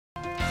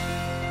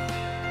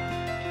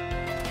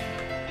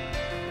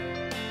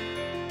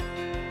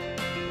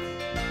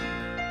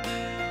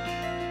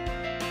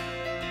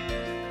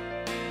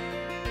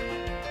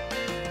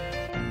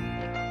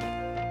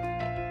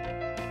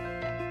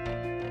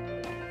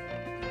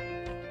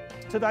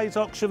today's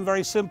auction,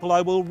 very simple.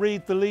 I will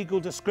read the legal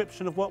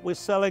description of what we're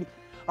selling.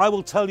 I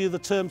will tell you the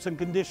terms and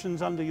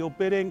conditions under your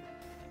bidding.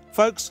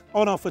 Folks,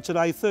 on offer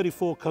today,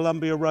 34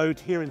 Columbia Road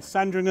here in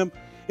Sandringham.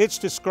 It's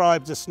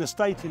described as an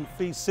estate in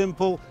fee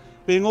simple,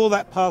 being all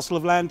that parcel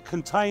of land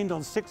contained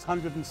on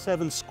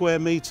 607 square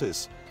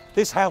metres.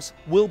 This house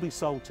will be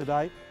sold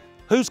today.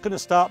 Who's going to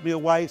start me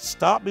away?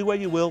 Start me where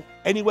you will,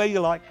 anywhere you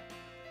like.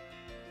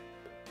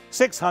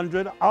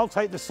 600, I'll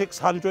take the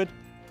 600.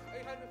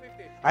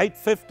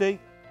 850,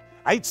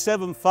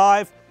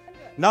 875,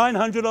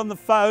 900 on the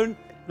phone,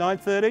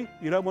 930.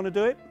 You don't want to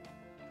do it?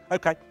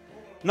 Okay.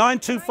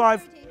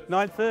 925,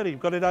 930. You've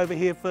got it over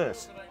here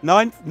first.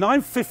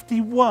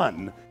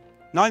 951,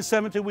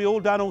 970. We all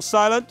done, all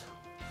silent.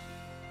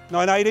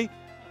 980,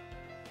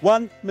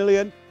 1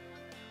 million,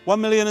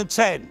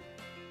 1,010,000,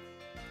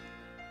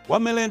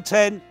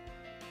 1,010,000,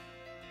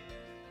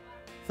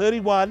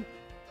 31,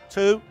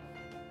 2,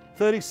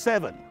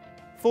 37,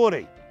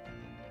 40.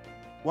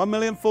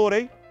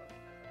 1,040,000,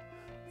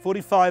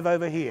 45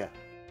 over here.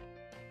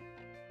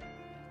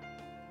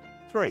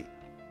 3,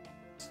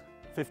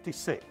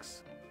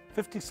 56,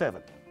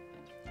 57.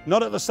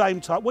 Not at the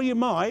same time. Well, you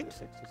might.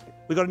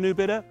 We got a new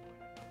bidder.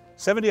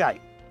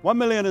 78.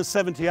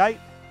 1,078,000,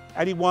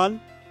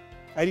 81,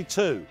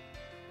 82,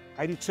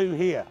 82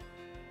 here.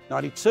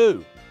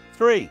 92,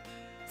 3,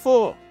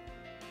 4,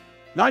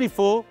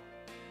 94,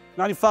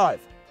 95,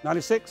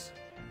 96,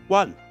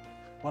 1,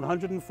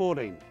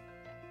 114.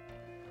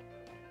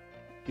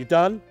 You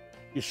done?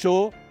 You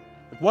sure?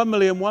 At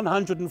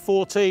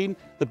 1,114,000,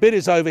 the bid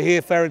is over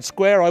here, fair and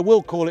square. I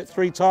will call it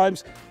 3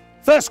 times.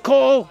 First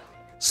call,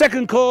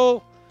 second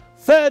call,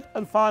 third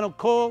and final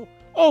call.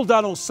 All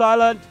done, all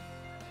silent.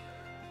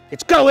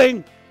 It's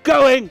going,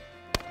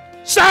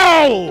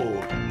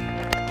 sold!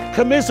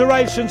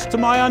 Commiserations to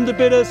my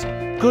underbidders.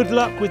 Good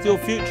luck with your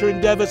future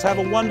endeavours. Have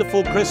a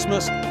wonderful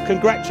Christmas.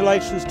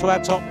 Congratulations to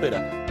our top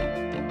bidder.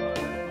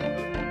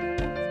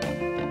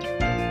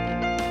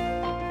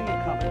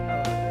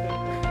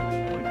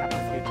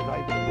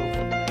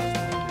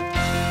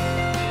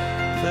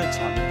 Third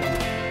time we've done it.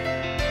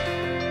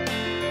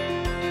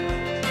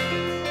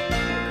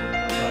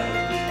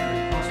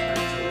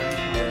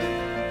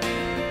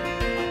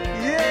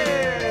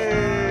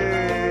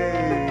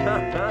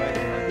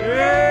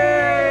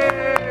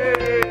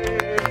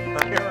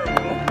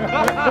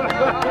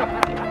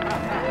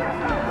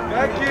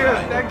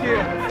 Thank you.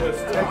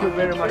 Thank you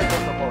very much for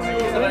supporting.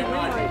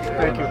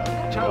 Thank you.